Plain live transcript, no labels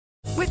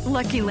With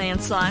Lucky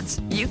Land Slots,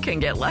 you can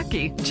get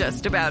lucky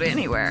just about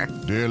anywhere.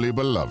 Dearly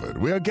beloved,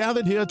 we are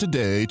gathered here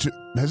today to...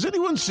 Has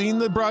anyone seen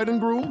the bride and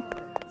groom?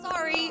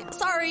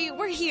 Sorry,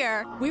 we're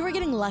here. We were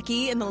getting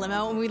lucky in the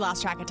limo and we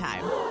lost track of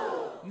time.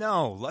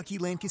 No, Lucky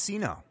Land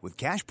Casino, with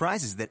cash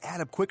prizes that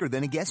add up quicker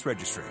than a guest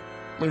registry.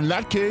 In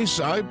that case,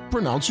 I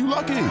pronounce you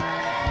lucky.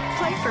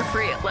 Play for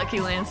free at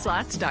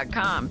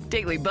LuckyLandSlots.com.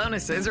 Daily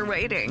bonuses are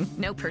waiting.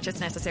 No purchase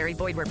necessary.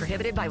 Void where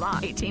prohibited by law.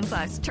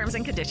 18+. Terms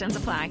and conditions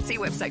apply. See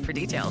website for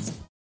details.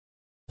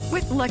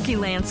 With Lucky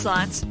Land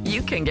Slots,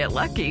 you can get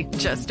lucky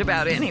just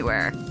about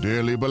anywhere.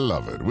 Dearly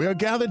beloved, we are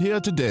gathered here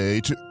today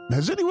to...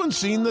 Has anyone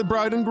seen the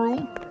bride and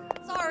groom?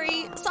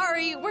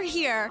 Sorry, we're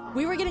here.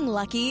 We were getting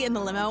lucky in the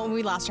limo and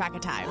we lost track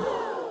of time.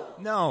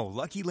 No,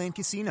 Lucky Land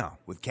Casino,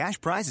 with cash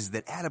prizes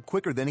that add up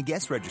quicker than a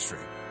guest registry.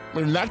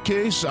 In that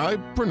case, I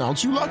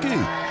pronounce you lucky.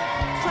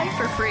 Play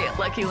for free at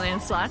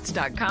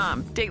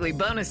LuckyLandSlots.com. Daily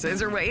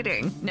bonuses are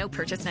waiting. No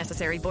purchase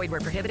necessary. Void where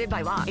prohibited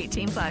by law.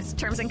 18+.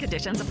 Terms and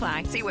conditions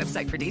apply. See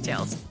website for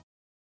details.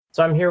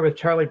 So I'm here with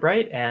Charlie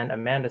Bright and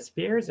Amanda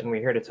Spears, and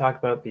we're here to talk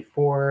about the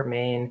 4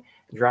 main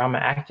drama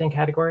acting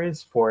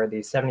categories for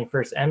the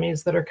 71st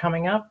Emmys that are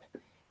coming up.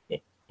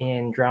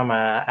 In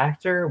drama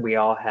actor, we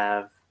all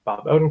have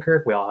Bob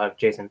Odenkirk, we all have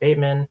Jason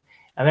Bateman.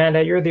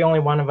 Amanda, you're the only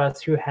one of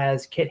us who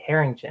has Kit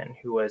Harington,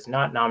 who was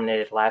not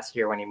nominated last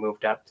year when he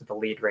moved up to the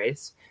lead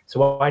race.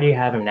 So why do you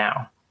have him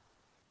now?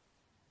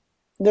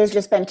 There's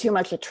just been too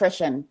much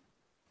attrition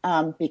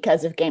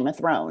because of Game of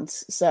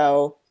Thrones.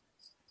 So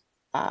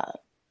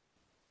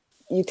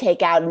you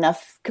take out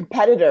enough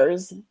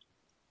competitors,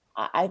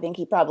 I think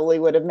he probably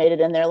would have made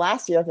it in there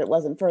last year if it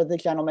wasn't for the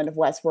gentlemen of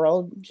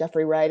Westworld,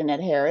 Jeffrey Wright and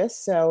Ed Harris.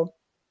 So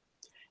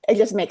it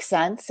just makes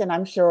sense. And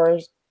I'm sure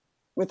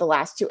with the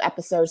last 2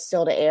 episodes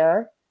still to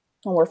air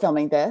when we're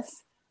filming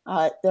this,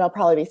 there'll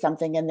probably be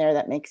something in there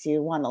that makes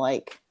you want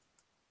to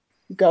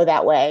go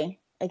that way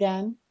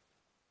again.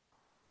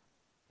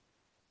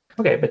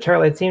 Okay, but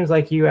Charlie, it seems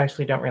like you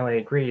actually don't really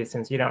agree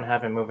since you don't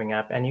have him moving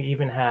up, and you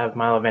even have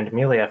Milo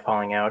Ventimiglia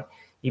falling out,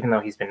 even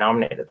though he's been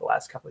nominated the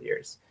last couple of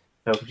years.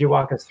 So could you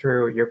walk us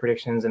through your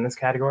predictions in this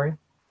category?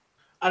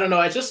 I don't know.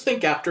 I just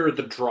think after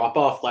the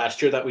drop-off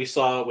last year that we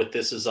saw with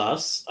This Is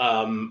Us,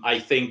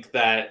 I think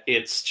that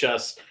it's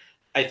just...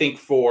 I think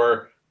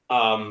for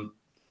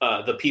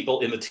the people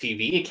in the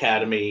TV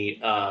Academy,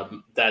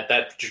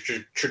 that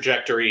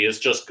trajectory is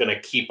just going to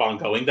keep on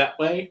going that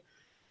way.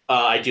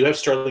 I do have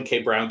Sterling K.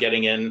 Brown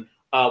getting in.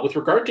 With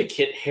regard to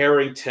Kit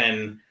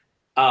Harington,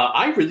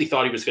 I really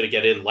thought he was going to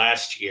get in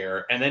last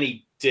year, and then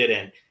he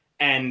didn't.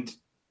 And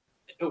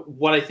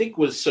what I think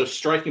was so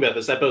striking about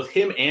this is that both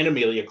him and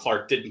Emilia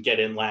Clarke didn't get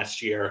in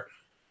last year,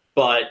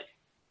 but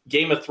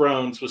Game of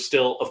Thrones was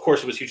still, of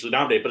course, it was hugely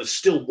nominated, but it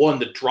still won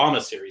the drama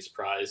series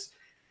prize.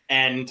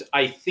 And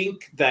I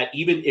think that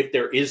even if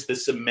there is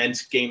this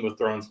immense Game of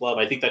Thrones love,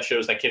 I think that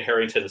shows that Kit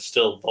Harington is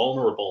still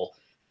vulnerable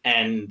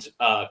and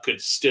could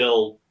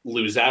still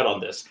lose out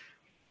on this.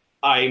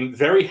 I'm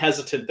very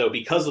hesitant, though,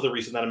 because of the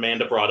reason that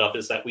Amanda brought up,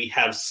 is that we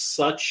have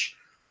such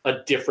a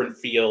different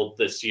field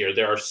this year.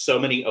 There are so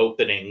many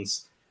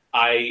openings.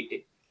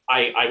 I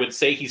would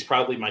say he's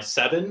probably my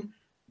 7,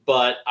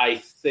 but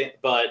right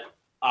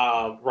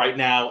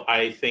now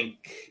I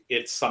think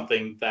it's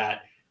something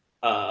that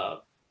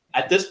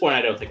at this point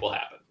I don't think will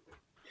happen.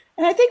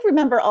 And I think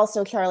remember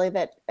also, Charlie,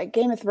 that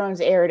Game of Thrones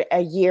aired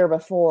a year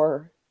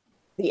before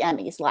the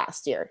Emmys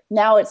last year.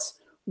 Now it's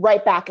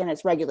right back in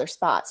its regular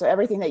spot. So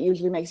everything that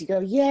usually makes you go,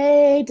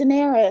 yay,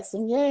 Daenerys,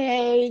 and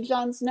yay,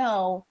 Jon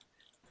Snow,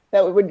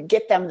 that would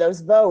get them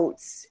those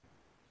votes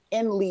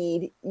in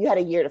lead, you had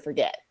a year to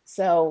forget.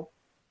 So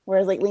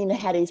whereas Lena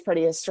Headey's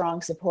pretty a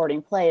strong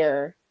supporting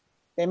player,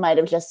 they might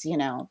have just,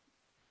 too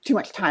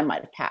much time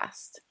might have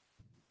passed.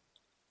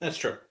 That's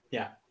true.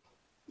 Yeah.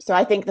 So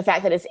I think the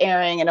fact that it's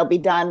airing and it'll be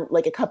done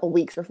a couple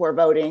weeks before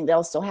voting,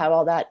 they'll still have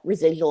all that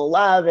residual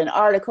love and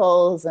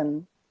articles,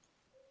 and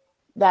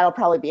that'll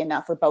probably be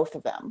enough for both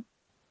of them.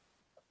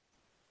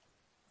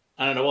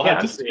 I don't know. We'll have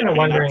to see. I'm kind of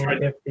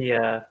wondering if the...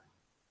 yeah,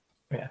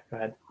 go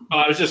ahead.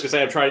 I was just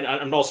gonna say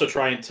I'm also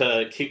trying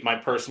to keep my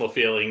personal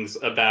feelings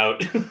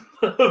about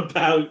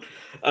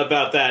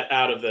about that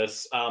out of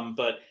this.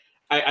 But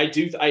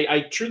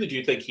I truly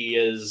do think he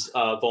is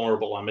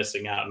vulnerable on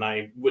missing out,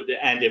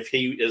 and if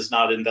he is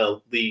not in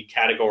the lead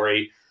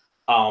category,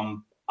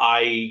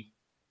 it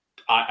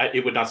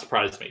would not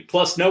surprise me.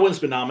 Plus, no one's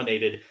been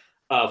nominated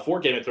for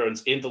Game of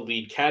Thrones in the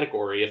lead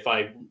category, if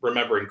I'm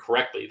remembering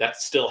correctly. That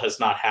still has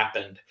not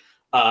happened.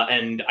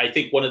 And I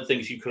think one of the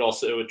things you could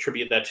also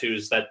attribute that to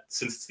is that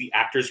since it's the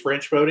actors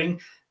branch voting,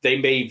 they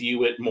may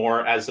view it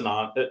more as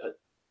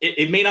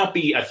it may not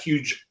be a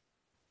huge,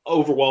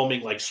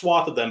 overwhelming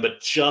swath of them, but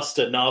just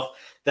enough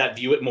that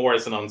view it more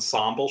as an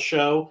ensemble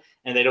show,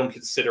 and they don't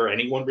consider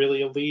anyone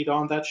really a lead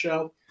on that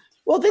show.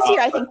 Well, this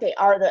year I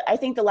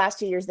think the last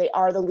 2 years they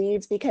are the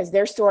leads because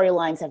their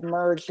storylines have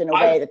merged in a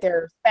way that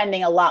they're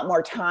spending a lot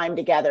more time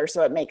together,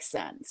 so it makes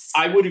sense.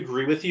 I would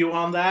agree with you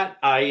on that.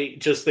 I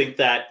just think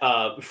that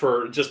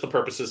for just the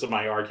purposes of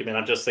my argument,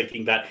 I'm just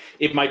thinking that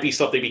it might be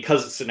something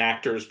because it's an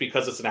actors break,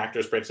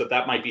 so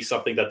that might be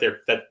something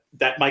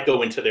that might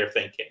go into their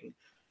thinking,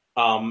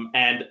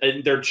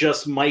 and there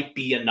just might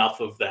be enough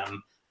of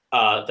them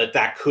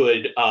that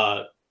could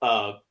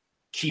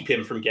keep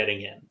him from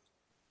getting in.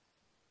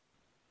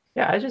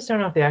 Yeah, I just don't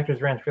know if the Actors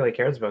Branch really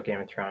cares about Game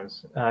of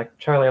Thrones.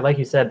 Charlie, like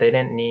you said, they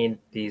didn't need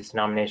these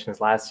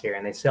nominations last year,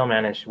 and they still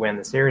managed to win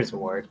the series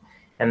award.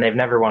 And they've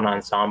never won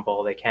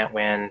Ensemble. They can't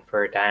win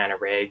for Diana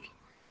Rigg.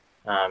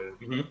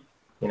 You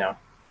know,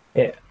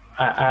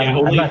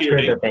 I'm not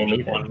sure that they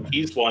need it.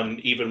 He's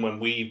won even when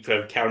we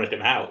have counted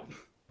him out.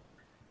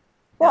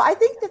 Well, I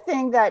think the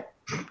thing that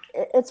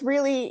it's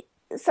really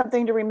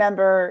something to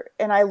remember,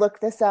 and I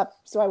looked this up,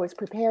 so I was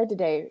prepared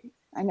today.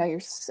 I know you're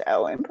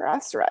so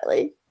impressed,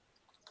 Riley.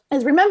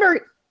 Is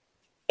remember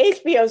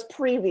HBO's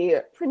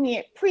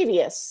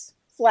previous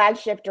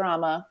flagship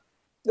drama,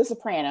 The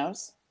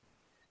Sopranos,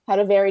 had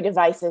a very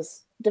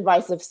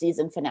divisive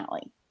season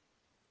finale.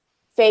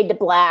 Fade to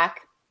black.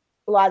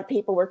 A lot of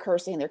people were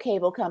cursing their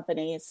cable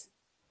companies.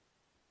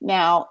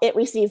 Now, it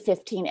received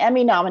 15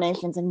 Emmy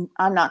nominations, and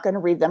I'm not going to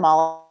read them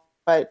all,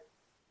 but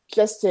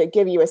just to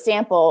give you a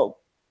sample,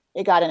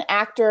 it got an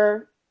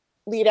actor,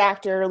 lead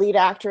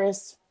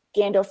actress,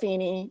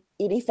 Gandolfini,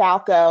 Edie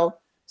Falco,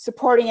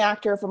 supporting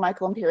actor for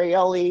Michael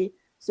Imperioli,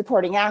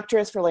 supporting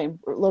actress for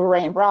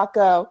Lorraine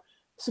Bracco,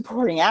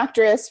 supporting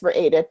actress for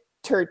Ada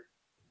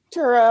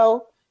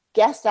Turturro,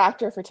 guest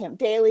actor for Tim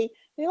Daly.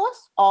 They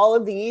lost all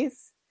of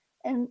these,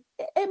 and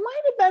it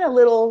might have been a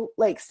little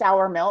like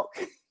sour milk.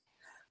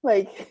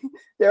 Like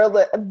they're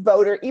a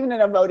voter, even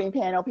in a voting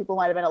panel, people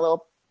might have been a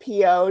little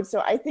PO'd. So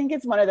I think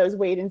it's one of those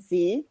wait and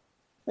see.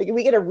 Like if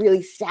we get a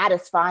really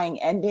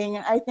satisfying ending,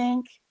 I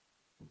think,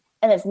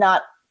 and it's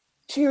not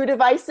too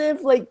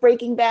divisive like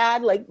Breaking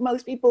Bad, like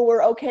most people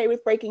were okay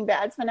with Breaking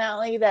Bad's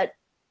finale, that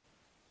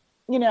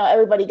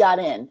everybody got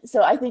in.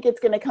 So I think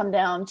it's going to come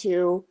down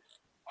to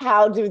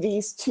how do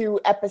these 2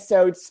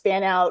 episodes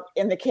span out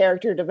in the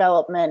character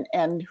development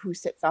and who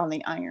sits on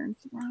the Iron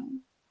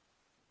Throne.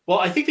 Well,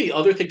 I think the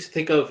other thing to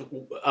think of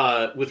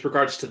with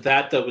regards to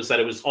that, though, was that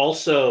it was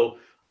also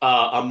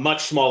a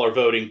much smaller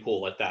voting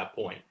pool at that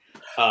point.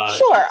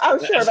 Sure,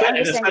 but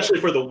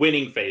especially for the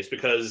winning phase,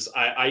 because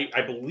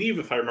I believe,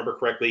 if I remember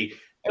correctly,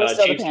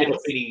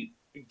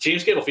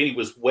 James Gandolfini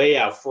was way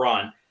out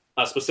front,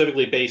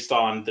 specifically based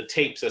on the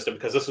tape system,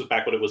 because this was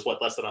back when it was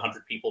less than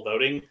 100 people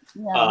voting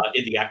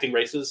in the acting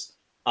races.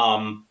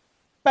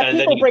 But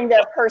people bring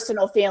their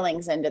personal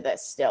feelings into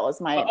this still, is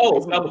my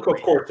of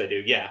course they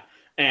do, yeah.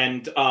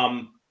 And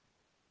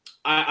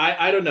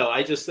I don't know.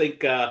 I just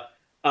think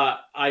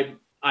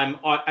I'm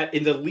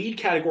in the lead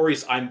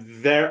categories.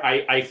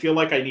 I feel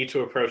like I need to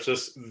approach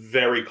this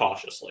very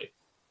cautiously.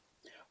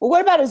 Well,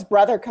 what about his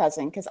brother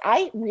cousin? Because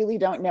I really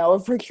don't know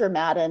if Richard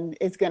Madden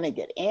is going to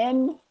get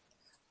in,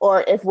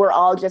 or if we're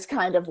all just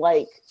kind of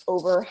like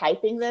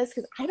overhyping this.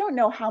 Because I don't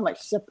know how much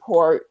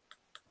support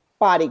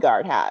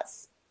Bodyguard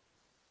has.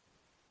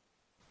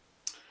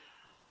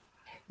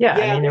 Yeah,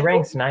 I mean, it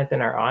ranks 9th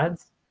in our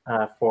odds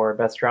for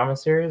best drama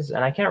series,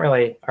 and I can't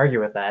really argue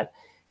with that.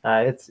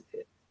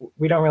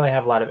 We don't really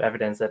have a lot of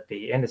evidence that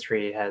the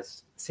industry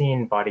has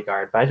seen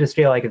Bodyguard, but I just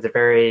feel like it's a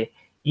very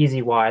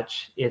easy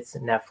watch. It's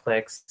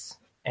Netflix,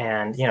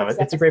 and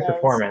it's a great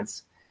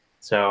performance.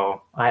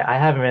 So I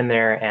have him in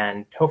there,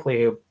 and hopefully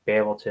he'll be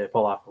able to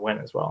pull off a win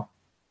as well.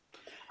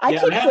 I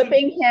keep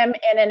flipping him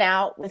in and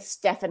out with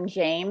Stephen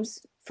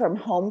James from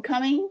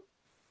Homecoming,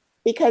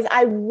 because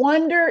I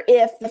wonder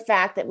if the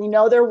fact that we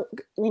know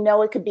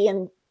it could be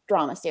in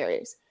drama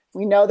series,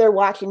 we know they're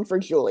watching for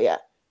Julia.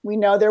 We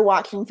know they're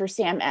watching for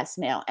Sam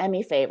Esmail,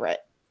 Emmy favorite.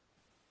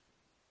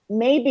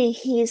 Maybe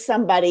he's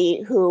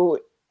somebody who,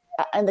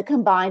 in the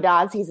combined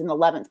odds, he's in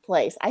 11th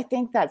place. I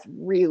think that's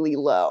really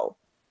low.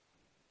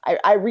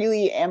 I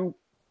really am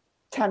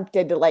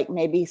tempted to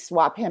maybe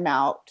swap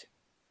Milo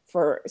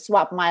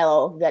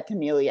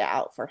Ventimiglia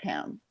out for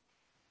him.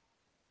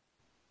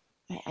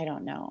 I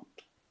don't know.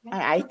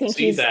 I think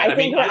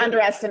we're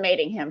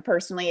underestimating him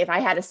personally. If I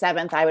had a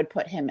 7th, I would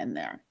put him in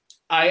there.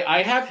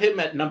 I have him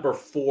at number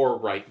 4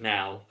 right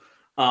now,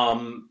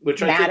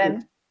 which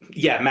Madden.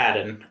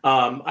 Madden.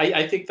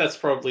 I think that's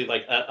probably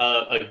like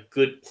a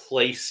good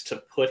place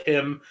to put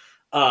him.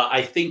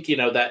 I think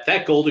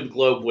that Golden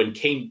Globe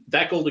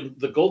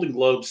the Golden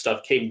Globe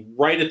stuff came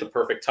right at the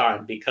perfect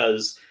time,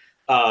 because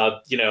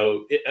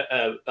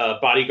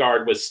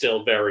Bodyguard was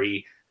still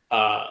very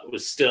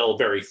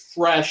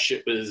fresh.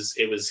 It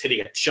was hitting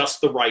at just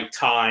the right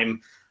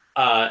time.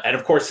 And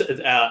of course,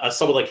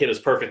 someone like him is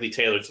perfectly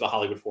tailored to the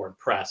Hollywood Foreign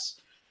Press.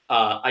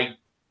 I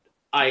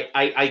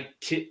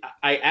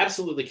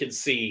absolutely can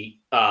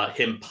see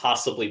him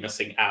possibly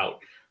missing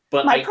out.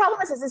 But my problem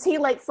is he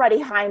like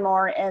Freddie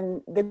Highmore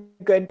in The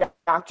Good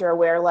Doctor,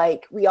 where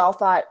we all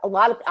thought,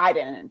 I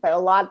didn't, but a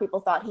lot of people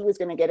thought he was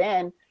going to get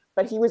in,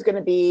 but he was going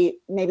to be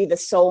maybe the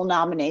sole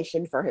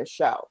nomination for his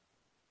show.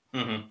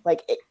 Mm-hmm.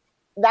 Like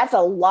that's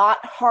a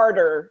lot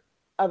harder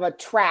of a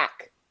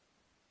track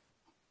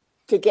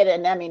to get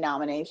an Emmy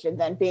nomination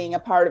than being a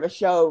part of a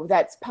show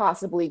that's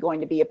possibly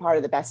going to be a part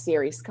of the best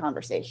series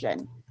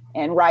conversation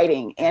and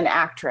writing and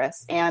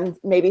actress and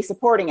maybe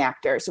supporting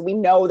actor. So we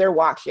know they're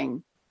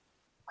watching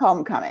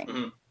Homecoming.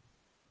 Mm-hmm.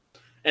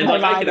 And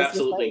like I could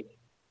absolutely,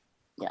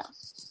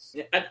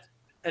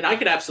 and I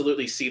could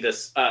absolutely see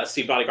this,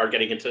 see Bodyguard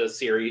getting into a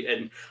series,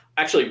 and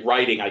actually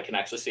writing, I can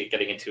actually see it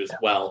getting into as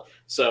well.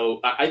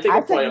 So I think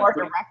I think more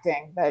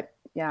directing, but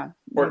yeah.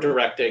 Or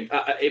directing.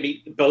 I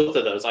mean, both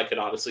of those I could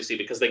honestly see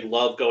because they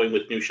love going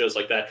with new shows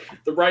like that.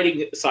 The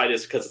writing side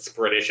is because it's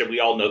British, and we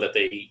all know that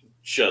they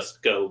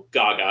just go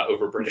gaga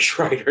over British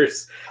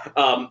writers.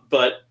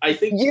 But I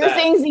think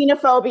using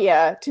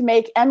xenophobia to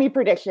make Emmy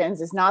predictions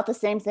is not the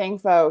same thing,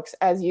 folks,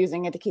 as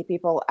using it to keep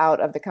people out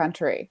of the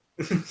country.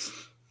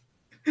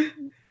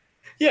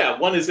 Yeah,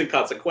 one is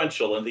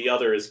inconsequential, and the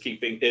other is the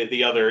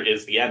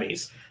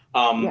Emmys.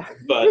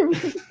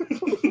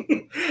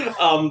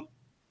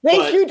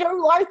 But you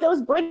don't like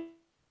those British.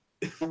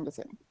 I'm just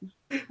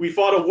kidding. We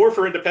fought a war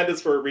for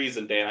independence for a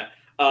reason, damn it.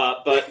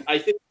 But I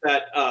think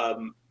that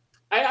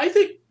I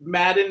think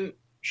Madden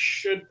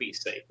should be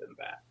safe in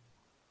that.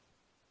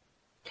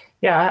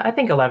 Yeah, I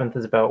think 11th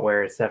is about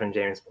where Seven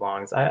James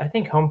belongs. I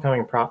think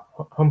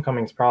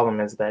Homecoming's problem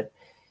is that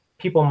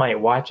people might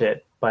watch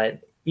it, but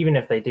even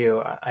if they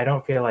do, I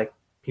don't feel like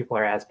people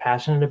are as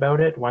passionate about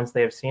it once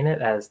they have seen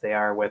it as they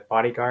are with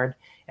Bodyguard.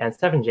 And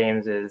Seven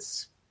James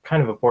is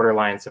kind of a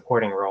borderline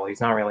supporting role. He's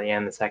not really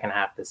in the second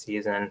half of the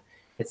season.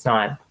 It's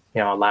not, a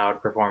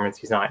loud performance.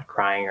 He's not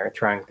crying or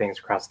throwing things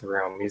across the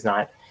room. He's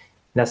not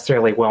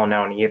necessarily well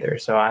known either.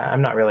 So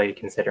I'm not really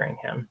considering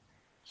him.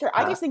 Sure.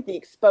 I just think the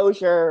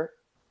exposure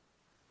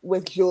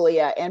with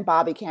Julia and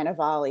Bobby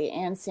Cannavale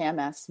and Sam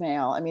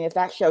Esmail, I mean, if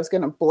that show's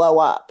going to blow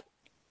up,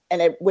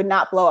 and it would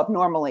not blow up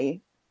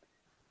normally,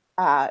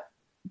 but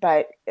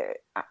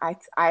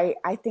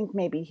I think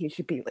maybe he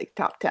should be like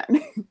top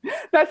 10.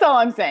 That's all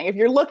I'm saying. If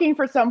you're looking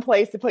for some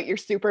place to put your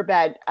super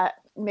bed,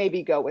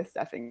 maybe go with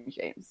Stephen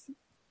James.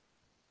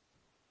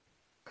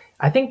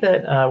 I think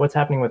that what's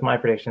happening with my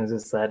predictions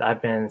is that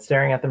I've been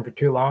staring at them for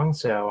too long,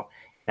 so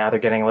now they're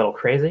getting a little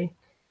crazy.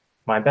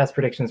 My best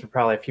predictions were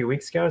probably a few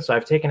weeks ago, so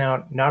I've taken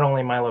out not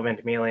only Milo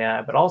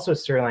Ventimiglia, but also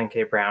Sterling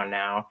K. Brown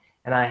now,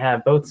 and I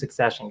have both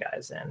Succession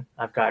guys in.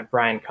 I've got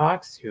Brian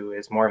Cox, who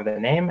is more of the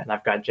name, and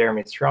I've got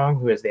Jeremy Strong,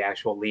 who is the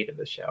actual lead of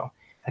the show.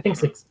 I think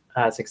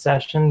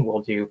Succession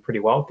will do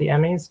pretty well with the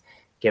Emmys,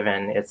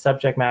 given its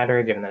subject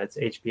matter, given that it's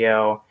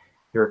HBO,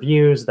 the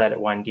reviews, that it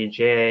won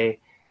DGA.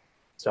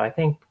 So I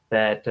think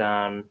that,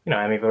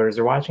 Emmy voters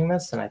are watching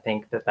this, and I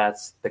think that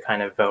that's the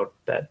kind of vote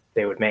that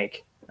they would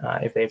make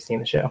if they've seen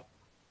the show.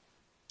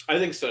 I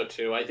think so,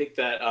 too. I think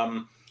that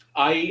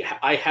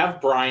I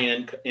have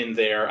Brian in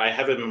there. I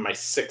have him in my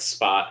 6th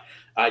spot.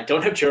 I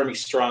don't have Jeremy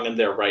Strong in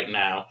there right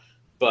now,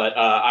 but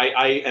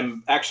I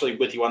am actually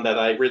with you on that.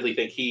 I really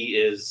think he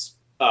is.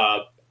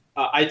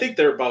 I think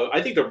they're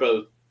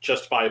both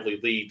justifiably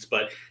leads,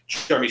 but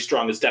Jeremy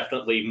Strong is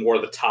definitely more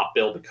the top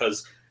bill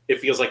because it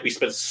feels like we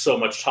spent so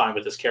much time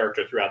with this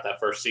character throughout that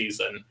first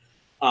season.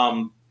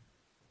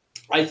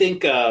 I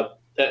think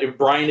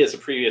Brian is a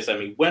previous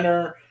Emmy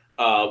winner.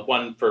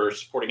 One for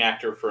supporting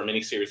actor for a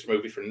miniseries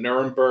movie for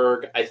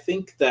Nuremberg. I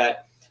think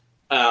that,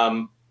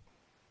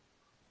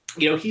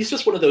 he's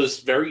just one of those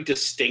very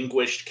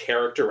distinguished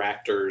character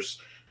actors.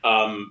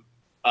 I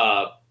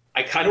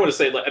kind of want to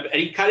say,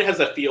 and he kind of has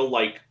that feel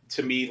like,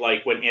 to me,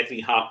 like when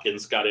Anthony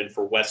Hopkins got in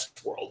for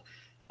Westworld.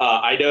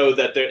 I know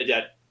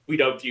that we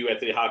don't view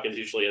Anthony Hopkins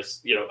usually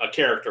as, a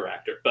character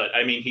actor, but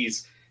I mean,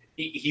 he's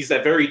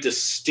that very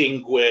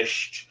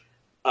distinguished,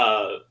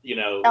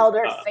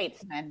 elder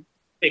statesman.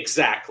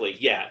 Exactly.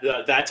 Yeah.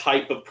 That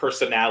type of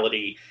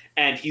personality.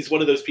 And he's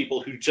one of those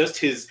people who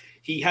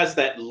he has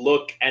that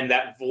look and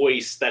that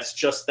voice. That's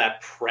just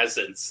that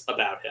presence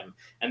about him.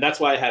 And that's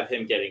why I have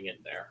him getting in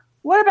there.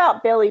 What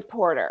about Billy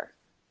Porter?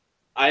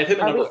 I have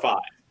him at number 5.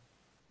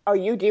 Oh,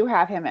 you do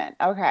have him in.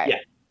 Okay. Yeah.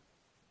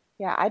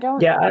 Yeah. I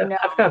don't know.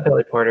 I've got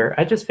Billy Porter.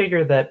 I just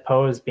figured that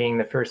Pose being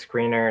the first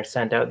screener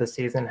sent out this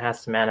season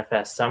has to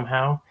manifest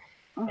somehow.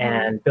 Uh-huh.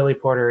 And Billy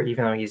Porter,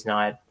 even though he's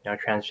not,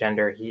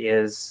 transgender, he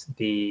is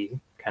the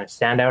kind of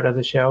standout of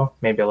the show,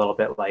 maybe a little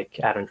bit like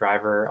Adam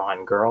Driver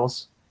on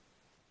Girls,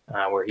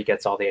 where he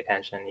gets all the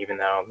attention, even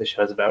though the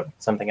show's about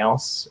something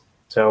else.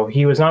 So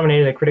he was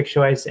nominated at Critics'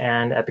 Choice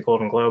and at the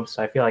Golden Globes,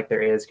 so I feel like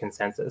there is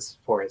consensus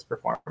for his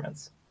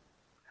performance.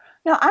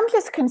 No, I'm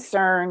just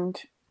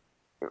concerned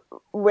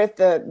with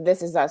the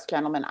This Is Us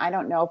gentlemen. I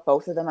don't know if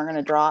both of them are going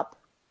to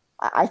drop.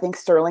 I think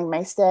Sterling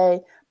may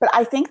stay, but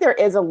I think there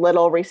is a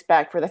little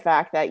respect for the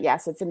fact that,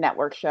 yes, it's a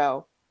network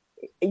show.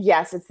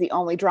 Yes, it's the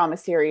only drama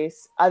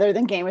series other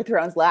than Game of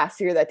Thrones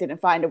last year that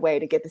didn't find a way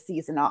to get the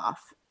season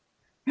off.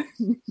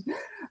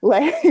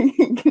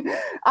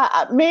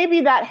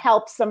 Maybe that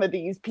helps some of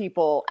these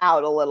people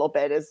out a little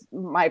bit is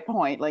my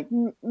point. Like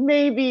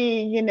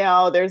maybe,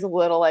 there's a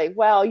little like,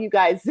 well, you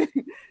guys,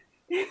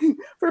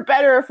 for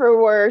better or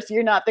for worse,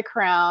 you're not The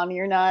Crown,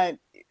 you're not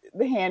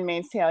The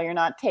Handmaid's Tale, you're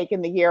not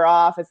taking the year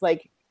off. It's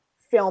like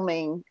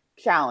filming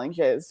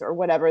challenges or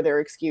whatever their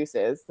excuse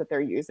is that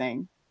they're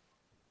using.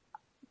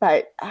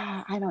 But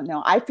I don't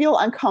know. I feel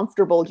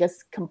uncomfortable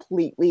just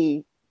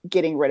completely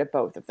getting rid of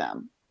both of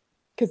them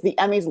because the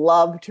Emmys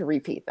love to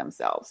repeat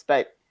themselves.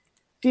 But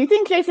do you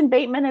think Jason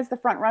Bateman is the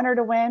front runner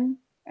to win?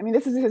 I mean,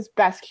 this is his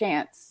best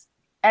chance.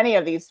 Any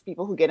of these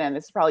people who get in,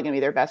 this is probably going to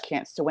be their best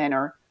chance to win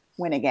or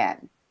win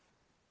again.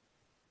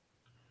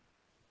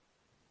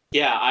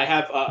 Yeah,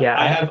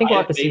 I think we'll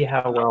have to see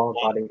how well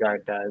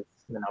Bodyguard does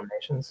in the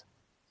nominations.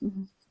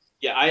 Mm-hmm.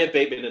 Yeah, I have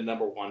Bateman in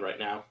number one right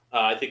now.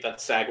 I think that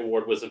SAG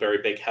award was a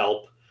very big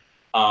help.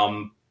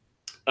 And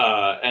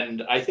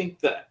I think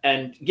that,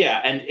 and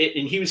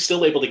he was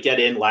still able to get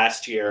in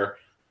last year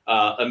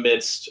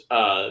amidst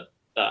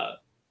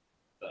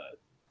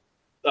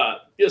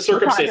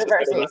circumstances.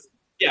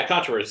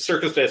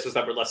 Circumstances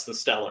that were less than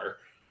stellar.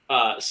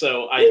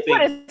 So I think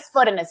put his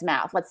foot in his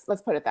mouth.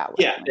 Let's put it that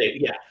way.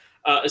 Yeah.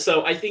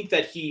 So I think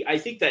that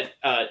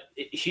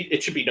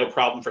it should be no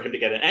problem for him to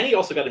get in, and he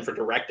also got in for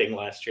directing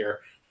last year.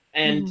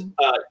 And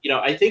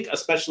I think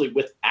especially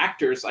with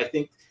actors, I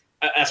think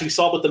as we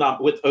saw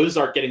with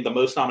Ozark getting the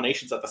most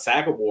nominations at the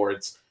SAG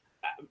Awards,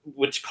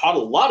 which caught a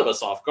lot of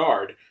us off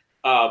guard.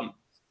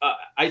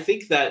 I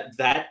think that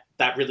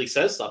really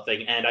says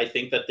something, and I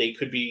think that they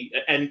could be.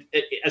 And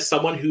as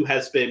someone who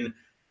has been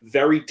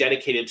very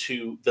dedicated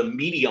to the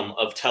medium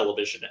of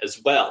television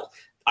as well,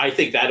 I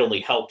think that only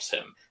helps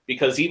him.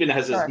 Because even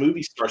as his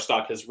movie star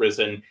stock has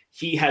risen,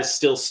 he has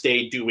still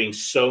stayed doing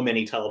so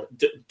many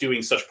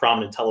doing such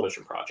prominent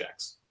television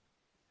projects.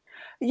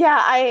 Yeah,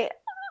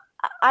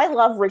 I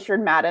love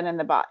Richard Madden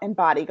in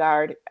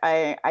Bodyguard.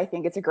 I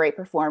think it's a great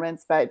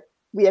performance, but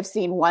we have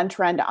seen one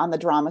trend on the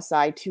drama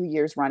side 2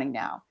 years running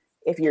now.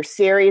 If your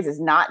series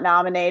is not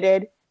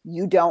nominated,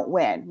 you don't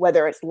win.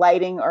 Whether it's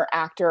lighting or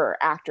actor or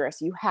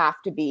actress, you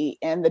have to be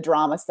in the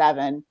drama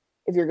 7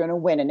 if you're going to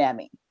win an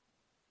Emmy.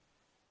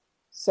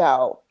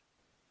 So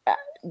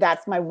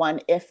that's my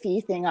one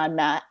iffy thing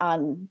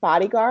on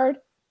Bodyguard.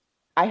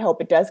 I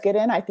hope it does get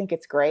in. I think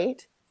it's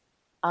great.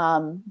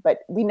 But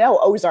we know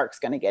Ozark's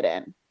going to get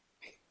in.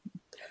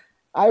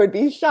 I would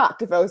be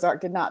shocked if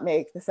Ozark did not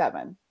make the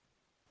 7.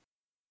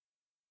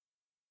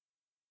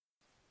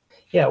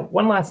 Yeah,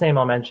 one last name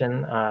I'll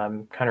mention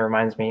kind of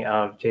reminds me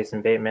of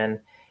Jason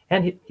Bateman,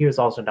 and he was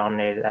also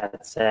nominated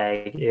at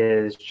SAG,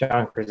 is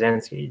John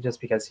Krasinski,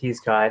 just because he's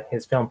got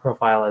his film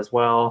profile as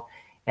well.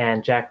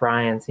 And Jack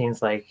Ryan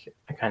seems like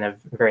a kind of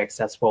very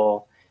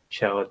accessible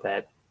show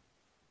that,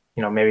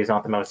 maybe is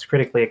not the most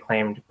critically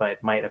acclaimed,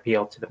 but might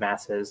appeal to the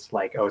masses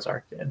like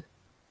Ozark did.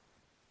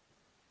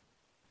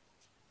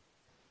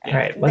 All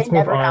right, let's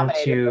move on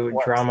to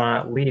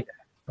drama lead.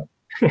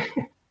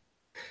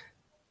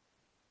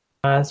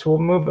 So we'll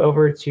move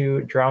over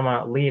to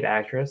drama lead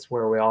actress,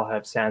 where we all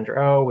have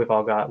Sandra Oh, we've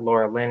all got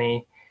Laura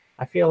Linney.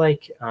 I feel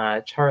like,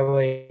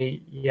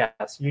 Charlie,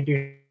 yes, you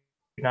do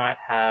not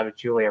have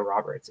Julia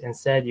Roberts.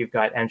 Instead, you've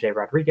got MJ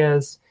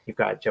Rodriguez, you've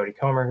got Jodie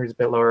Comer, who's a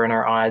bit lower in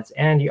our odds,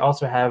 and you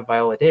also have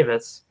Viola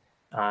Davis,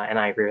 and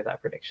I agree with that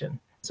prediction.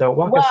 So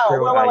walk us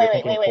through how you're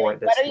thinking for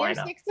this lineup. What are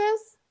your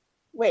sixes?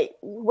 Wait,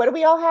 what do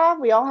we all have?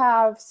 We all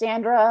have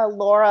Sandra,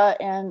 Laura,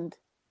 and...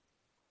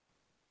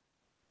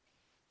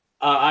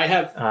 I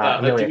have...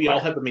 do we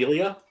all have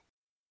Amelia?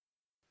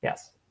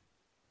 Yes.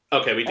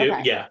 Okay, we do?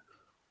 Okay. Yeah.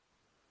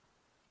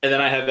 And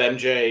then I have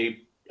MJ,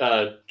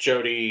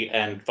 Jodie,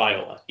 and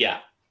Viola. Yeah.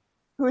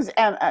 Who's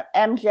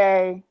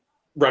MJ?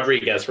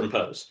 Rodriguez from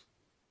Pose.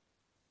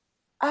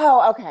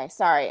 Oh, okay.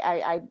 Sorry.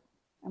 I'm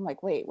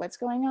like, wait, what's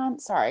going on?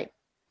 Sorry.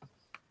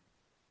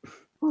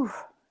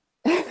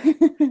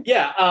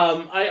 Yeah,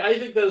 I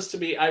think those to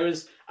me,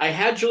 I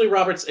had Julia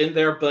Roberts in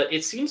there, but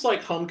it seems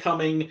like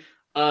Homecoming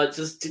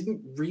just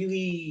didn't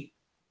really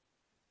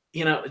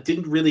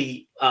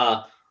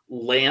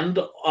land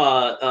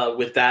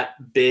with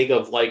that big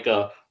of like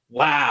a,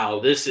 wow,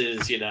 this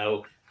is,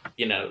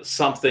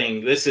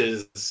 something, this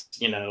is,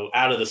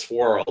 out of this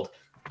world.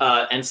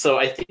 And so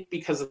I think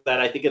because of that,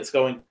 I think it's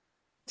going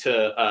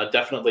to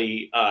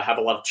definitely have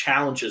a lot of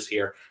challenges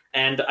here.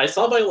 And I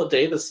saw Viola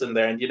Davis in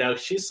there, and,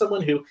 she's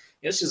someone who,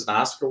 she's an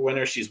Oscar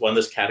winner. She's won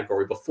this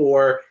category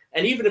before.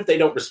 And even if they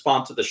don't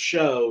respond to the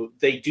show,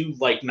 they do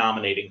like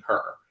nominating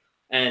her.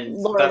 And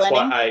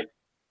Viola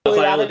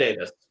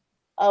Davis.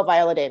 Oh,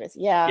 Viola Davis.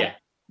 Yeah. Yeah.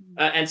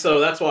 And so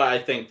that's why I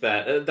think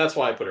that's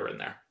why I put her in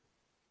there.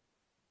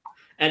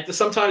 And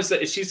sometimes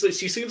she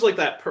seems like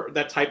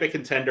that type of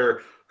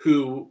contender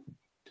who,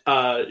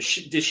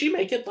 did she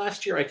make it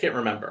last year? I can't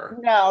remember.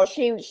 No,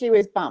 she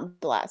was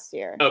bumped last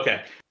year.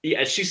 Okay.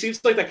 Yeah, she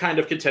seems like that kind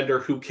of contender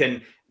who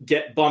can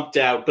get bumped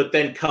out, but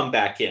then come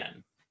back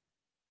in.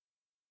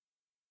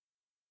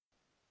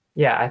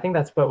 Yeah, I think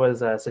that's what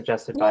was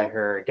suggested by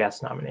her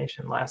guest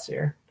nomination last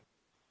year.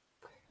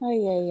 I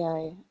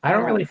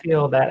don't really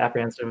feel that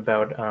apprehensive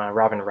about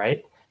Robin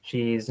Wright.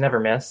 She's never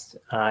missed,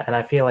 and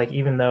I feel like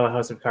even though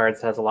House of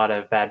Cards has a lot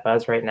of bad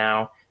buzz right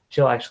now,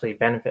 she'll actually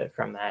benefit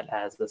from that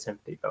as the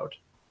sympathy vote.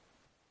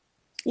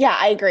 Yeah,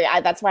 I agree.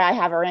 That's why I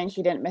have her in.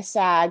 She didn't miss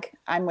SAG.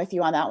 I'm with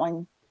you on that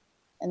one.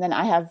 And then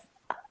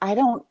I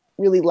don't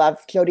really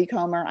love Jodie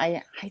Comer.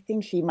 I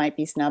think she might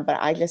be snubbed, but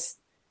I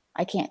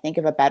can't think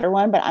of a better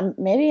one. But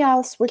maybe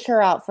I'll switch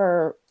her out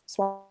for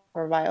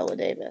Viola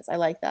Davis. I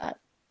like that.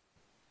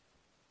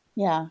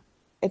 Yeah,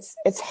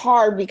 it's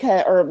hard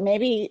because, or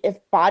maybe if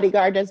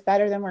Bodyguard does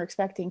better than we're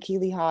expecting,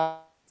 Keely Haw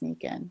to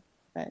sneak in.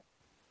 But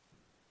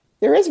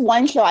there is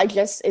one show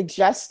it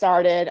just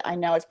started. I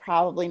know it's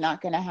probably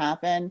not going to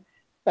happen,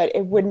 but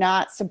it would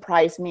not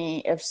surprise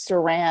me if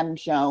Saran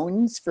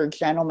Jones for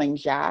Gentleman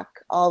Jack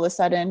all of a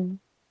sudden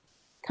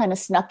kind of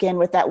snuck in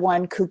with that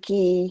one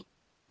kooky,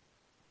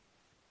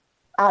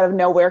 out of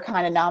nowhere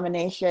kind of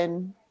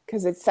nomination,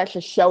 because it's such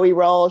a showy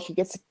role. She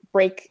gets to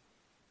break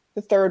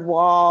the third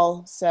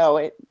wall.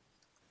 So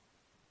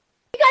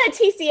she got a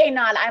TCA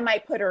nod. I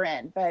might put her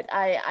in, but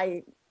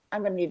I'm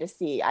going to need to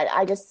see.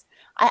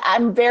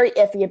 I'm very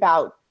iffy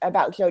about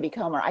Jodie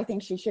Comer. I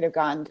think she should have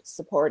gone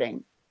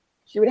supporting.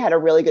 She would have had a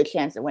really good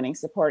chance at winning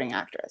supporting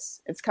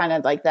actress. It's kind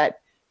of like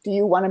that. Do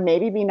you want to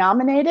maybe be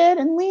nominated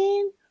and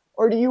lean,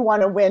 or do you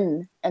want to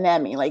win an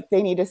Emmy? Like,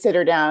 they need to sit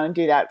her down and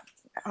do that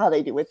how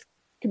they do with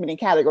committing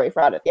category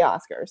fraud at the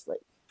Oscars. Like,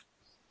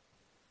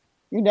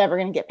 you're never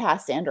going to get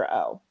past Sandra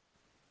Oh.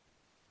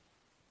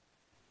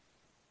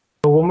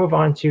 So we'll move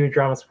on to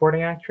drama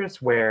supporting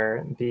actress,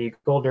 where the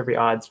Gold Derby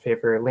odds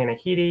favor Lena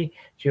Headey,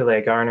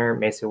 Julia Garner,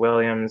 Maisie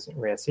Williams,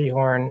 Rhea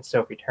Seehorn,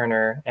 Sophie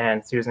Turner,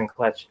 and Susan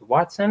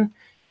Kelechi-Watson,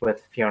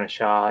 with Fiona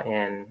Shaw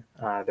in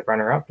the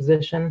runner-up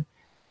position.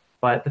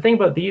 But the thing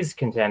about these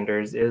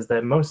contenders is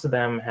that most of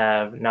them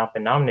have not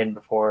been nominated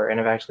before and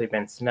have actually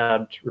been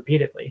snubbed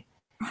repeatedly.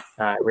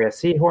 Rhea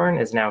Seehorn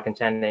is now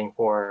contending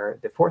for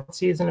the 4th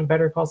season of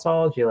Better Call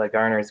Saul. Julia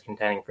Garner is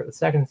contending for the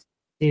 2nd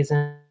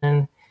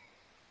season.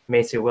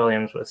 Maisie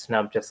Williams was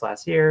snubbed just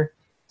last year.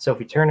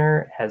 Sophie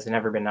Turner has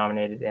never been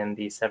nominated in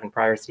the 7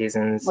 prior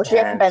seasons. Well, she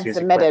hasn't been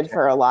Susan submitted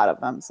for a lot of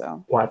them.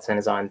 So Watson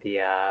is on the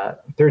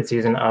 3rd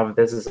season of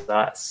This Is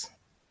Us.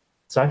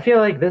 So I feel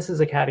like this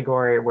is a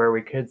category where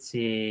we could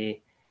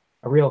see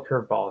a real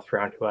curveball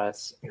thrown to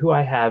us. Who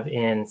I have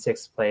in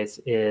 6th place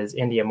is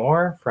India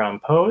Moore from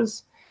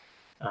Pose.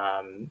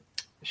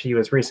 She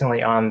was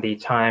recently on the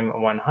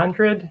Time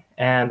 100,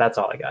 and that's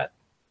all I got.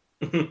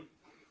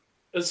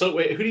 So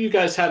wait, who do you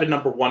guys have in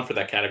number 1 for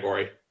that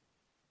category?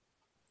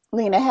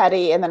 Lena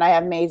Headey, and then I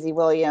have Maisie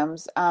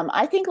Williams.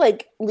 I think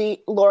like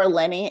Laura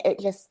Linney,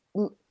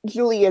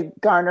 Julia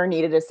Garner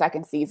needed a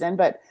 2nd season,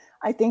 but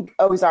I think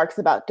Ozark's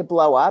about to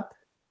blow up.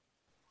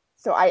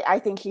 So I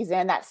think she's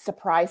in. That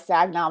surprise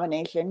SAG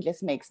nomination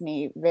just makes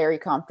me very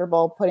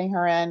comfortable putting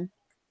her in.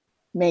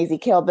 Maisie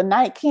killed the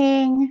Night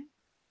King.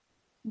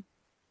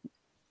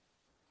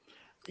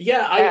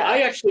 Yeah,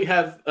 I actually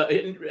have,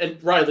 and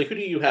Riley, who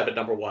do you have at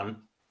number 1?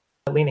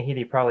 Lena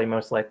Headey probably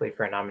most likely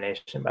for a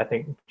nomination, but I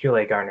think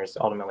Julia Garner's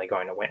ultimately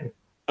going to win.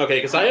 Okay,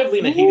 because I have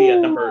Lena Headey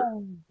at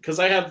number. Because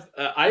I have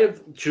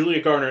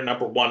Julia Garner at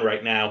number 1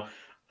 right now.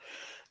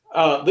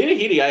 Lena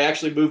Headey, I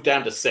actually moved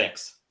down to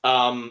 6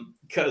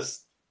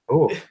 because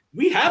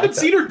we haven't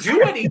seen her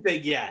do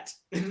anything yet.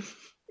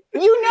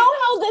 You know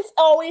how this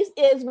always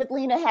is with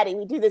Lena Headey.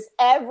 We do this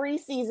every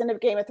season of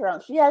Game of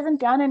Thrones. She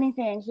hasn't done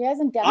anything. She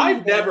hasn't done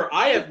anything.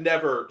 I have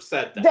never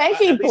said that. Then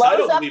she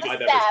blows up the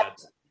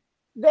Sept.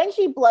 Then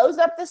she blows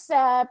up the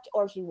Sept,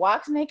 or she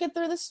walks naked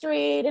through the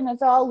street, and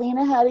it's all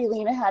Lena Headey,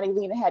 Lena Headey,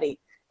 Lena Headey.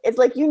 It's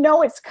like, you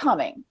know it's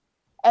coming.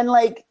 And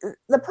like,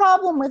 the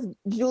problem with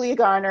Julia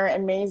Garner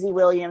and Maisie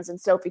Williams and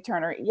Sophie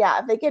Turner, yeah,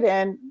 if they get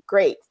in,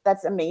 great.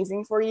 That's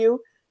amazing for you.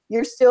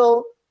 You're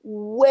still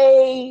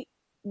way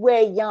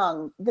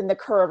young than the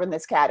curve in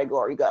this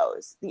category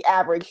goes, the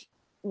average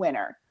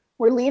winner.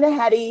 Where Lena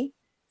Headey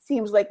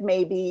seems like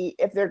maybe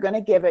if they're going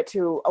to give it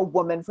to a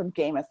woman from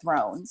Game of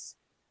Thrones,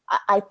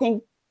 I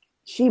think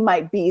she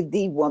might be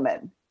the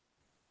woman.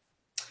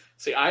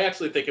 See, I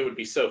actually think it would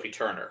be Sophie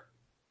Turner.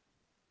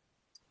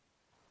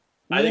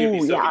 I think it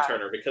would be Sophie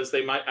Turner because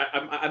they might.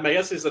 My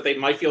guess is that they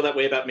might feel that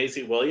way about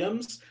Maisie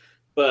Williams,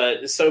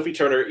 but Sophie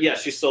Turner,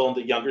 yes, she's still on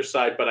the younger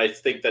side, but I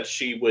think that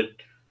she would,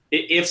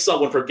 if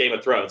someone from Game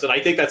of Thrones, and I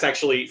think that's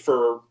actually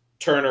for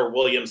Turner,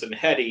 Williams, and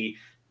Headey,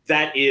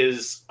 that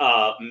is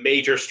a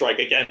major strike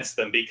against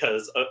them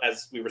because,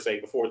 as we were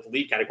saying before, the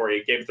lead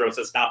category, Game of Thrones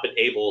has not been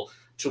able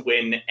to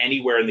win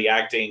anywhere in the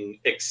acting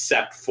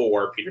except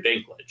for Peter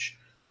Dinklage.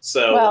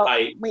 So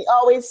we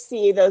always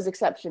see those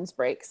exceptions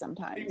break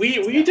sometimes.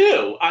 We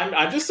do.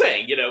 I'm just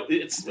saying,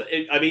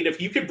 I mean,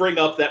 if you could bring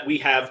up that we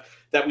have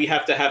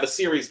to have a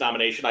series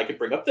nomination, I could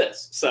bring up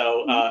this.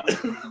 So.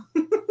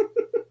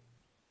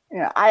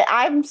 Yeah,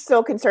 I'm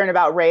still concerned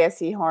about Rhea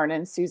Seehorn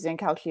and Susan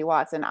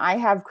Kelechi-Watson. I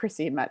have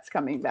Christine Metz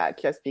coming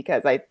back just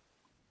because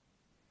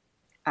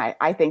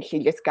I think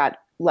she just got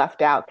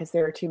left out because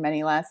there were too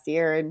many last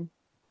year, and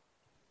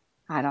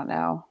I don't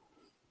know.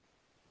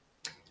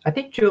 I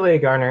think Julia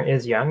Garner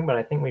is young, but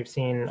I think we've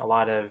seen a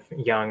lot of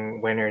young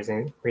winners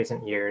in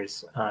recent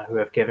years who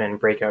have given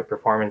breakout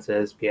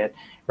performances, be it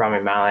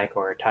Rami Malek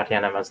or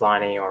Tatiana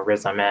Maslany or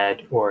Riz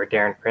Ahmed or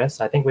Darren Criss.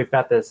 I think we've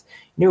got this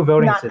new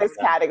voting system. Not this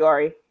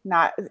category.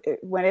 Not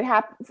when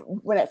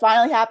it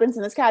finally happens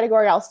in this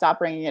category, I'll stop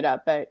bringing it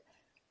up. But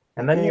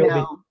and then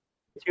you'll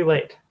be too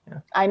late. Yeah.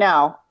 I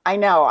know.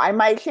 I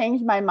might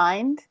change my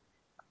mind,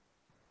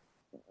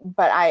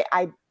 but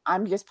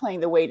I'm just playing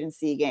the wait and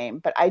see game.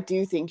 But I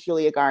do think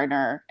Julia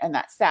Garner and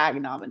that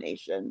SAG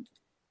nomination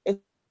is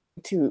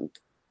to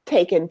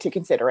take into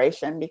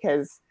consideration,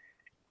 because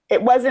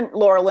it wasn't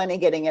Laura Linney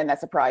getting in that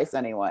surprised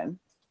anyone.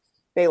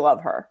 They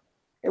love her.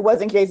 It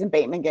wasn't Jason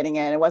Bateman getting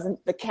in. It wasn't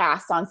the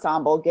cast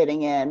ensemble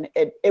getting in.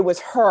 It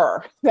was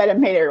her that it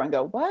made everyone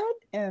go, what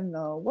in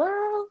the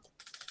world?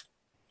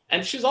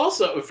 And she's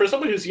also, for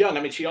someone who's young,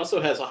 I mean, she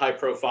also has a high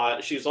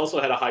profile. She's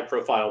also had a high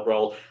profile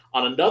role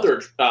on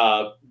another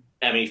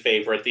Emmy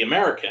favorite, The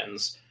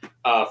Americans,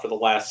 for the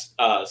last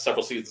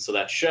several seasons of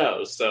that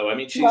show. So, I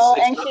mean, she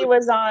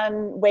was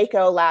on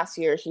Waco last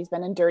year. She's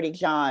been in Dirty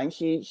John.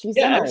 She's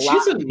done a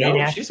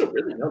lot. She's a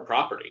really known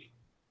property.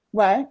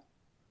 What?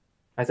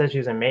 I said she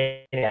was a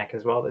Maniac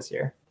as well this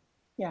year.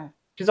 Yeah.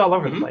 She's all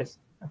over the place.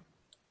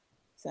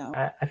 So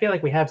I feel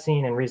like we have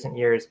seen in recent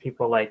years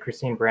people like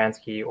Christine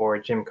Baranski or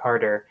Jim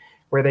Carter,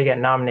 where they get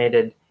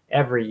nominated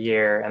every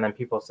year, and then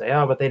people say,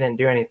 oh, but they didn't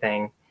do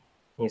anything.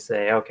 And you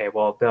say, okay,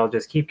 well, they'll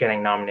just keep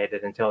getting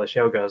nominated until the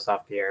show goes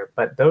off the air.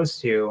 But those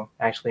two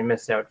actually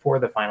missed out for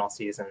the final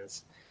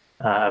seasons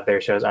of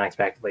their shows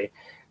unexpectedly.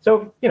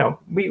 So,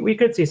 we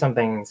could see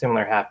something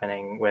similar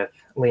happening with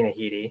Lena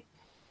Headey.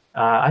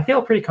 I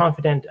feel pretty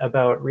confident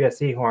about Rhea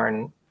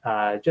Seehorn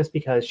just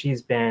because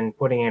she's been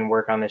putting in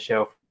work on the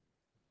show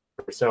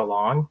for so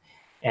long.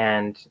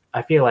 And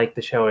I feel like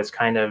the show is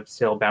kind of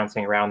still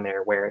bouncing around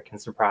there where it can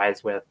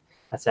surprise with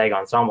a SAG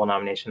Ensemble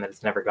nomination that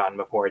it's never gotten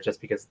before,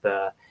 just because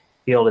the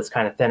field is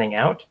kind of thinning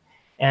out.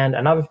 And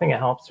another thing that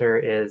helps her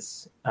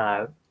is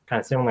kind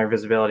of similar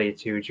visibility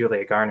to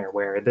Julia Garner,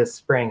 where this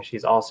spring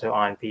she's also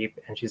on Veep,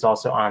 and she's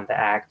also on The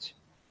Act,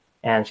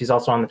 and she's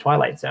also on The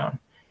Twilight Zone.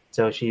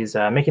 So she's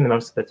making the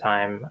most of the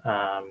time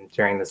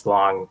during this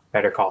long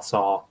Better Call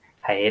Saul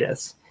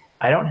hiatus.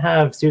 I don't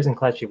have Susan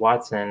Kelechi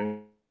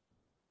Watson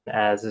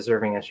as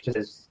deserving as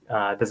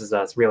This Is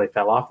Us really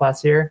fell off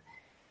last year.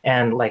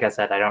 And like I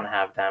said, I don't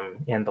have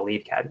them in the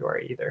lead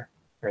category either,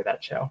 or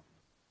that show.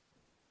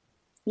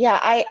 Yeah,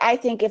 I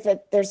think if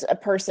there's a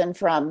person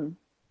from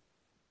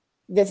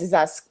This Is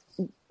Us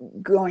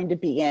going to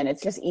be in,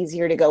 it's just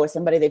easier to go with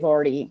somebody they've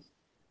already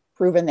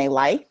proven they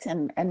liked,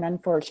 and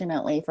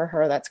unfortunately for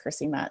her, that's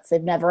Chrissy Metz.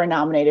 They've never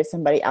nominated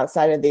somebody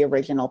outside of the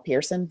original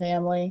Pearson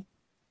family.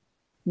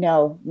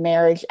 No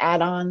marriage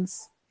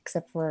add-ons,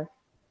 except for,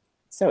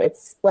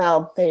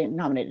 they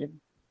nominated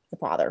the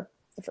father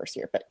the first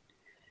year, but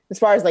as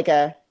far as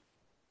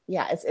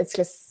it's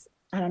just,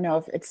 I don't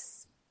know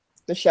if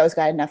the show's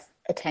got enough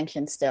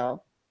attention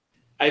still.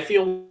 I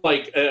feel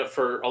like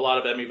for a lot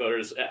of Emmy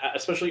voters,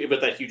 especially with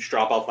that huge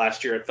drop-off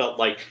last year, it felt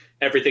like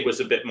everything was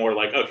a bit more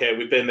like, okay,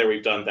 we've been there,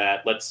 we've done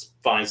that, let's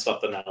find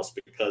something else,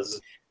 because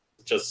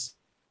just...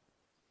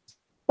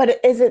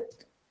 But I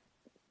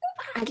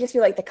just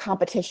feel like the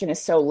competition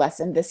is so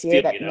lessened this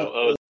year that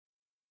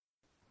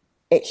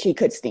she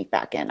could sneak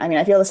back in. I mean,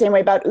 I feel the same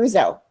way about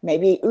Uzo.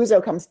 Maybe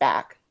Uzo comes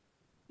back.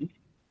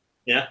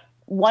 Yeah.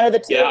 One of the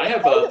two,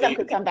 both of them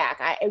could come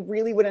back. It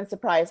really wouldn't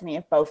surprise me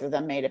if both of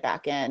them made it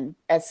back in,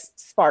 as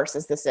sparse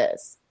as this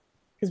is,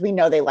 because we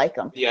know they like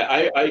them. Yeah,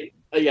 I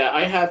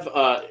have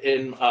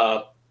in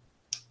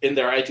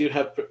there.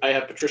 I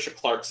have Patricia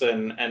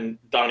Clarkson and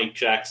Dominique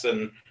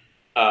Jackson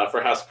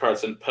for House of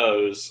Cards and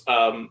Pose.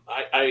 When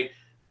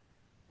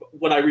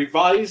I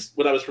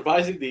was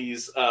revising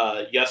these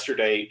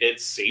yesterday, it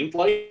seemed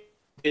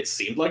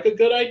like a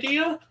good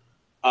idea.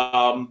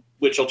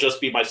 Which will just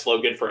be my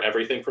slogan for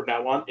everything from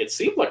now on. It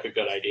seemed like a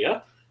good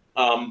idea.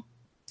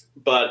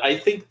 But I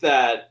think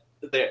that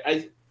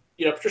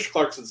Patricia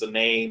Clarkson's a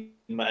name,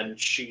 and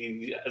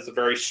she has a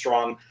very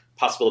strong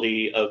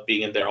possibility of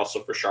being in there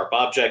also for Sharp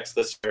Objects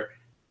this year.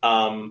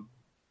 And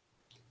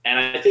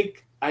I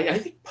think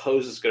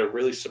Pose is going to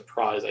really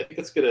surprise. I think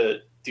it's going to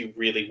do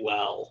really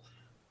well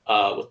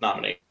with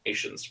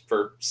nominations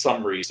for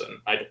some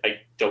reason.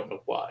 I don't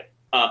know why.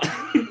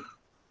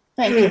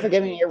 Thank you for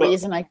giving me a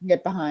reason I can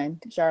get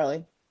behind,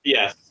 Charlie.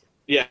 Yes.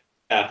 Yeah.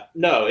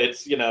 No,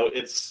 it's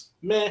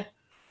meh,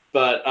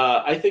 but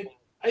I think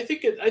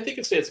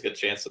it stands a good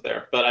chance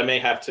there. But I may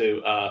have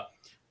to,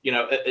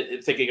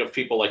 thinking of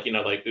people like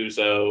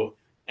Uzo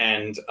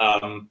and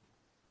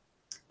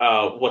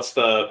what's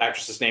the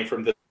actress's name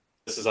from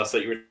This Is Us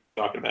that you were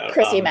talking about?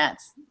 Chrissy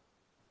Metz.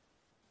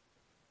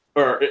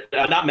 Or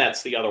not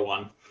Metz, the other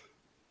one.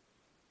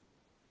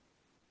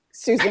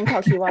 Susan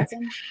Kelechi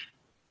Watson.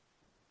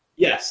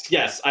 Yes.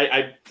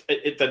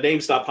 The name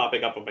stopped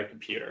popping up on my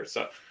computer,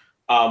 so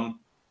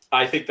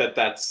I think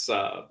that's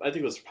I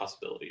think those are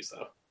possibilities,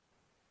 though.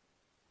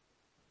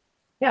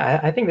 Yeah,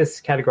 I think this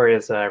category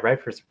is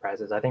ripe for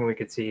surprises. I think we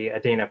could see a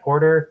Dana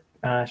Porter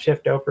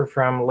shift over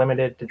from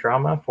limited to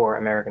drama for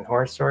American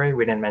Horror Story.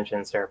 We didn't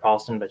mention Sarah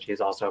Paulson, but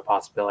she's also a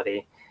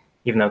possibility,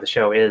 even though the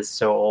show is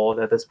so old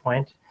at this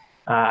point.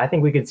 I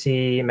think we could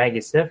see Maggie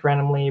Stiff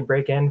randomly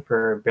break in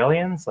for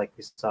Billions, like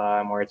we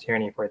saw Maura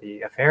Tierney for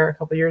The Affair a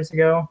couple years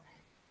ago.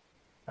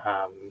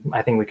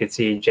 I think we could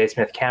see J.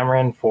 Smith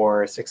Cameron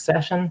for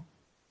Succession.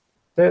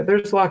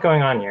 There's a lot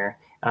going on here.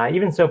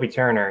 Even Sophie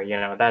Turner,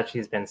 that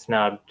she's been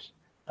snubbed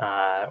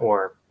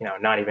or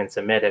not even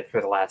submitted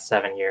for the last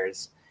 7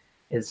 years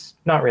is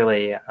not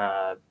really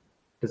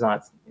does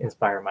not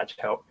inspire much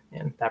hope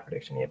in that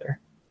prediction either.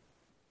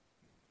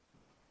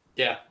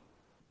 Yeah.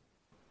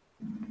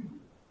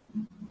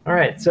 All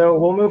right, so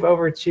we'll move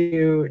over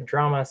to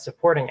drama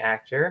supporting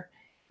actor,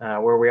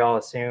 where we all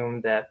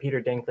assume that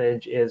Peter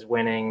Dinklage is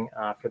winning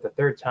for the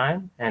third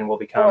time and will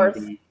become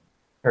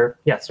for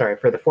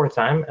the fourth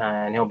time,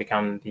 and he'll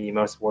become the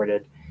most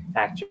awarded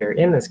actor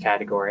in this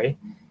category.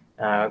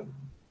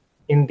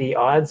 In the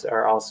odds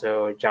are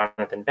also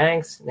Jonathan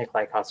Banks,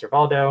 Nikolai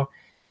Coster-Waldau,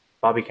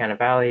 Bobby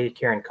Cannavale,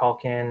 Kieran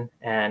Culkin,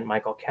 and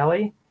Michael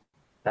Kelly.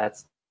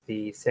 That's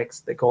the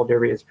 6 that Gold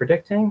Derby is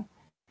predicting.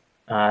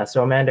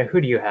 So Amanda,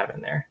 who do you have in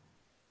there?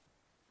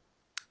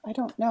 I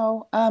don't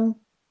know.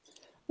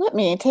 Let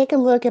me take a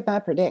look at my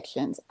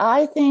predictions.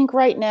 I think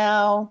right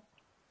now,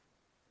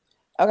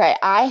 okay,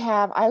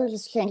 I was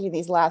just changing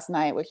these last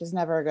night, which is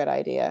never a good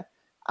idea.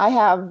 I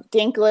have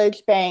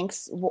Dinklage,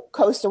 Banks,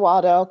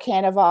 Coster-Waldau,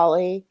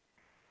 Cannavale,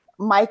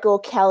 Michael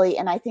Kelly,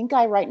 and I think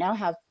I right now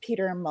have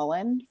Peter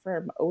Mullen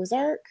from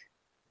Ozark,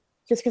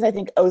 just because I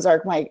think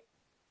Ozark might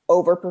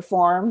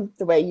overperform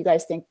the way you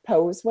guys think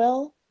Pose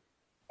will.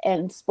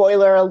 And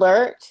spoiler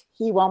alert,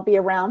 he won't be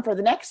around for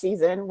the next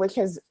season, which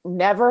has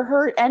never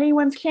hurt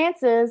anyone's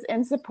chances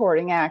in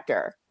supporting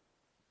actor.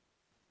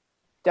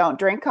 Don't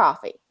drink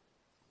coffee.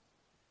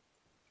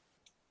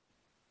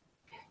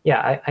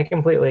 Yeah, I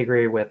completely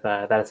agree with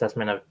that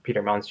assessment of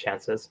Peter Mullen's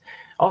chances.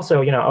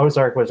 Also,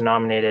 Ozark was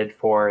nominated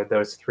for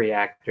those 3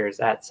 actors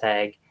at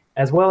SAG,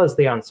 as well as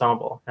the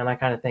ensemble. And I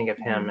kind of think of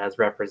him as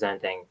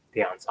representing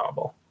the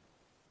ensemble.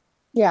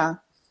 Yeah,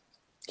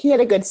 he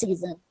had a good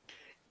season.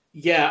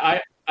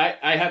 Yeah,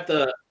 I have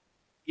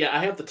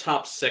the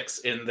top 6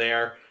 in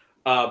there.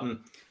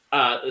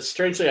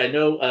 Strangely, I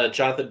know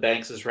Jonathan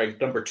Banks is ranked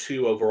number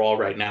 2 overall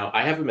right now.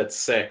 I have him at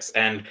 6,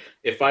 and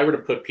if I were to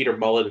put Peter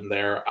Mullen in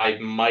there, I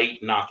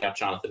might knock out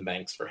Jonathan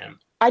Banks for him.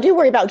 I do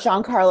worry about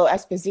Giancarlo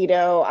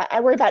Esposito. I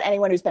worry about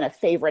anyone who's been a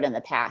favorite in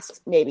the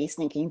past, maybe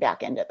sneaking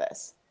back into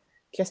this,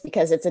 just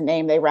because it's a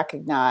name they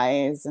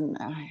recognize, and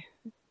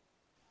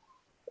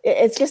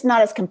it's just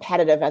not as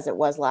competitive as it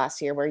was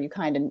last year, where you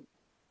kind of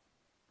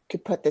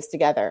could put this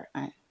together.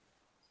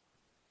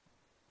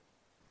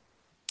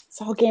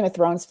 It's all Game of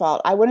Thrones'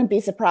 fault. I wouldn't be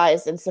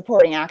surprised in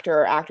supporting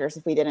actor or actors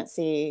if we didn't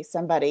see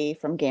somebody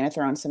from Game of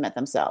Thrones submit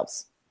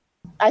themselves.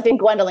 I think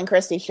Gwendolyn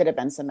Christie should have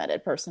been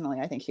submitted, personally.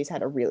 I think she's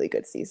had a really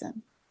good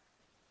season.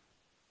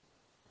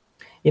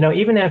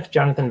 Even if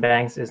Jonathan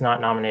Banks is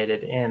not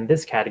nominated in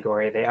this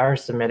category, they are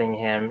submitting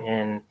him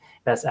in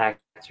Best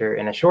Actor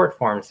in a short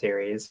form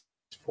series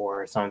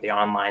for some of the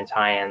online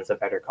tie-ins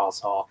of Better Call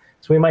Saul.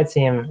 So we might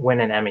see him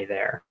win an Emmy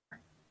there.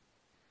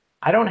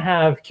 I don't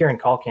have Kieran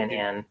Culkin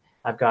in.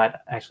 I've got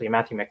actually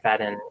Matthew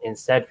McFadden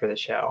instead for the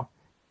show.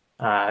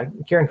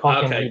 Kieran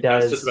Culkin,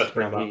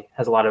 he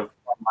has a lot of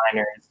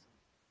one-liners.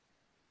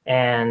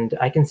 And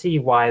I can see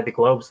why the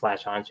Globes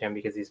latch onto him,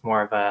 because he's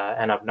more of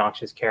an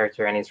obnoxious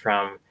character and he's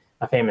from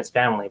a famous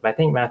family. But I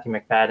think Matthew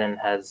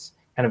McFadden has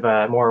kind of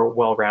a more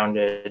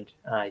well-rounded,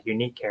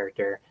 unique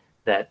character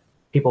that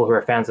people who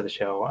are fans of the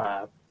show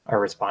are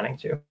responding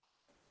to.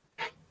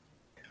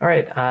 All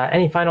right.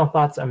 Any final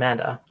thoughts,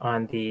 Amanda,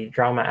 on the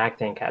drama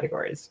acting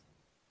categories?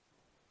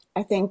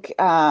 I think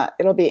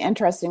it'll be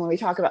interesting when we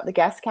talk about the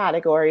guest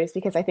categories,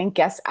 because I think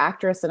guest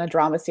actress in a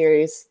drama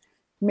series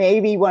may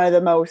be one of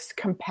the most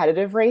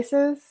competitive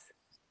races.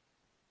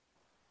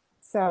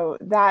 So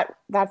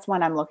that's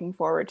one I'm looking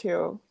forward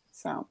to.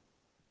 So.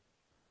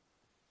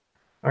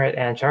 All right.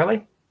 And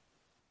Charlie?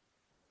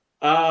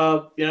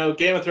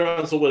 Game of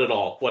Thrones will win it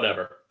all.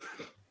 Whatever.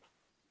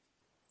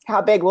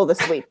 How big will the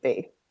sweep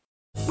be?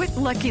 With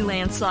Lucky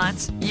Land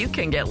Slots, you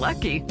can get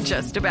lucky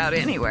just about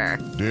anywhere.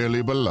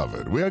 Dearly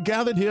beloved, we are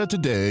gathered here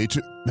today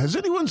to... Has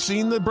anyone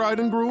seen the bride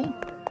and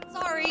groom?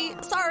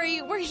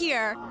 Sorry, we're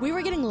here. We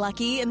were getting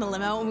lucky in the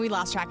limo and we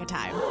lost track of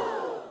time.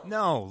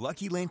 No,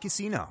 Lucky Land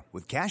Casino,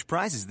 with cash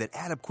prizes that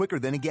add up quicker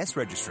than a guest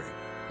registry.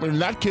 In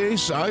that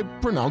case, I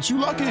pronounce you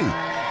lucky.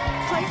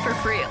 Play for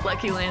free at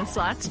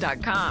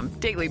LuckyLandSlots.com.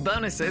 Daily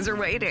bonuses are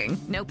waiting.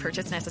 No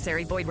purchase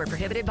necessary. Void where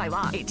prohibited by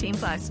law.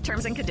 18+.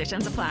 Terms and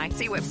conditions apply.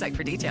 See website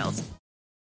for details.